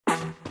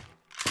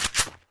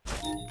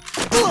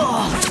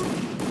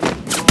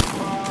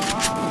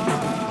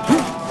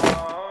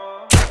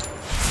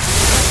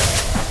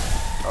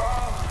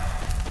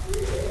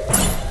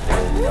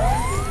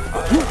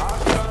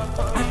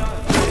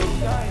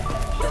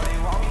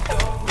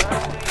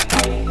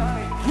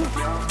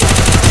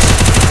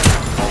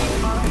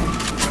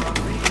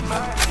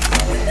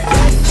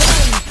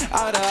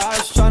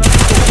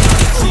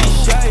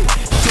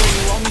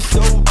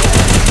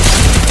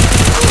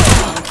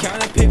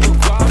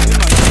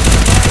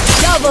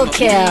Triple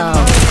kill.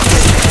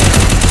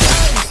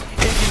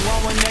 If you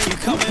want one, then you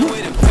coming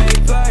with a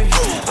paper.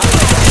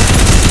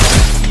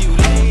 See you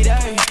later.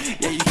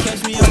 Yeah, you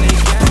catch me on the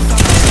gas.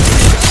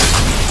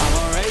 I'm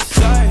a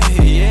racer.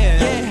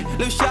 Yeah.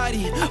 Lil'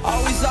 shawty,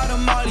 always out of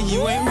Molly.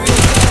 You ain't real.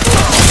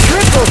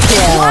 Triple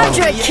kill.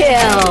 Quadra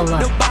kill.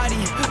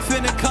 Nobody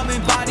finna come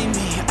and body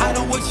me. I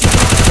know what you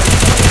want.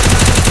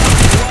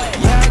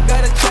 Yeah, I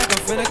gotta check. I'm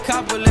finna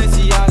cop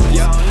Balenciaga.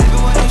 Yo,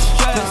 living with no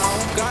stress.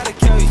 Gotta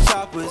carry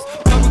choppers.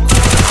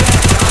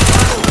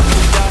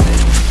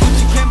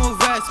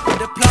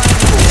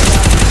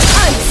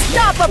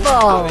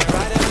 Unstoppable!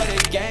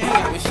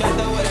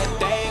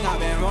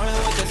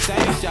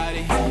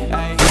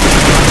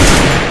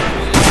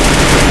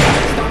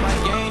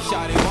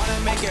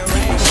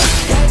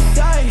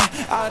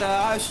 Out of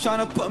eyes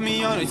tryna put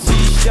me on a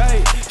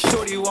t-shirt.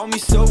 Shorty want me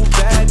so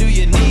bad, do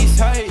your knees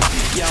hurt?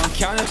 Yeah, I'm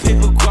counting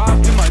paper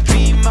guap in my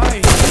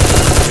beamer.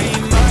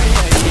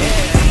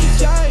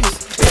 Yeah.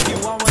 If you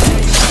want one,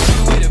 then you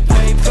come with a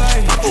paper.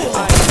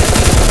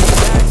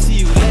 I see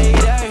you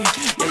later.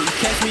 Yeah, you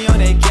catch me on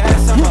that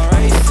gas, I'm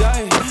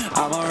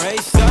a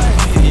racer,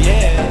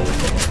 yeah.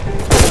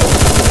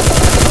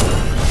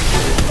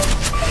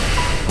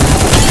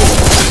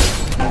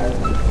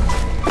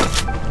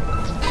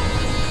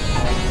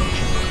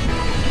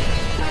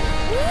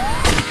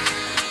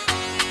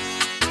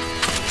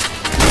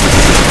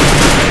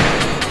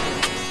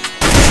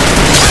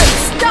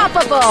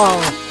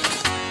 Unstoppable!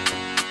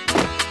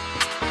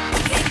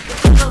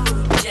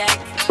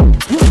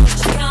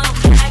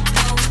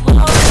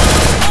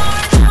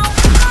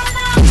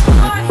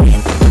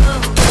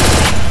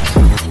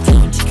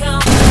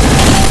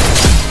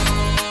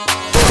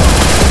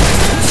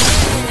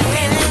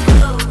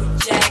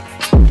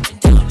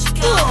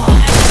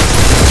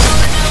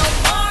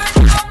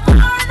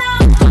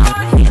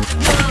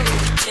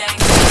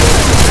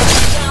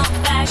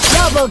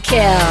 Double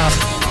kill!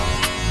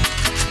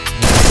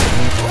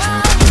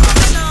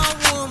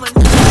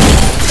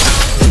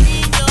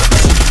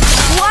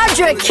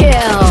 Quadra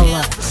kill!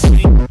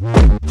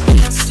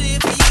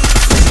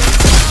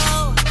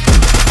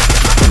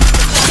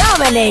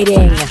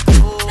 Dominating!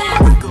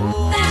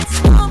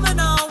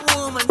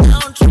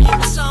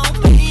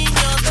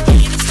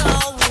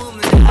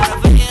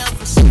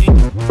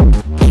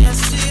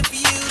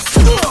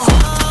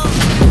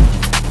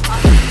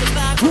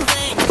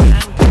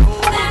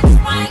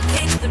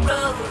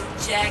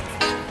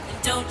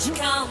 Don't you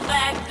come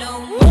back no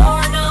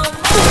more, no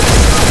more.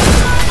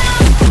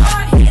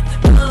 Hit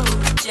the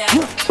road, Jack.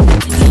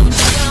 Don't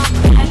you come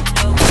back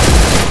no more.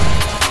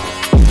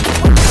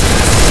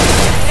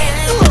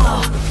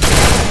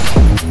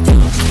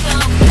 Don't you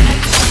come back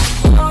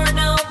no more,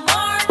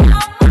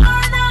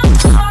 no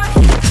more.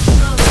 Hit the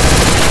road.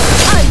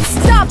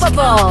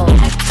 Unstoppable!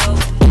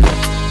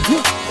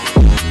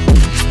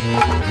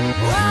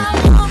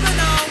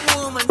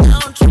 Woman,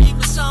 don't treat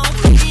me so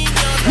mean.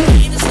 You're the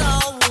meanest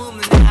old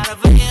woman out of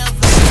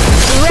ever.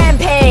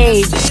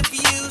 Rampage! If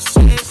you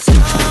say so,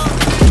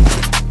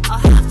 I'll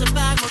have to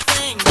pack my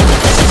things.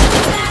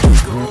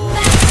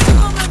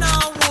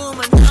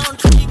 Woman, don't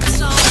treat me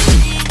so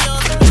mean.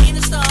 You're the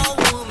meanest old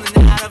woman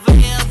out of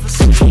ever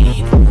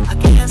seen. I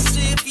guess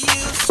if you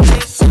say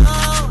so,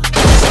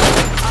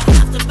 I'll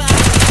have to pack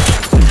my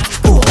things.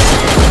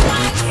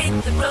 Hit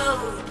the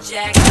road,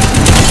 Jack.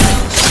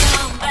 Don't you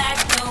come back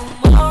no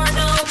more,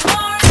 no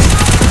more.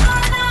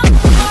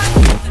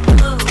 Hit the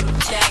road,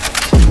 Jack.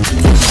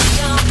 Don't you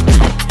come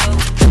back no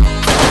more.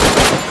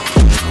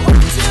 What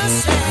you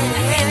say?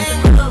 Hit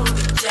the road,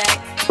 Jack.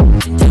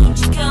 Don't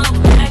you come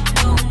back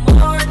no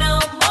more, no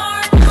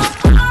more.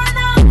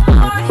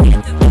 Hit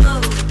the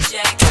road,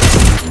 Jack.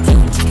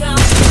 Don't you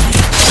come back.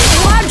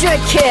 Quadra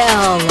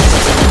kill!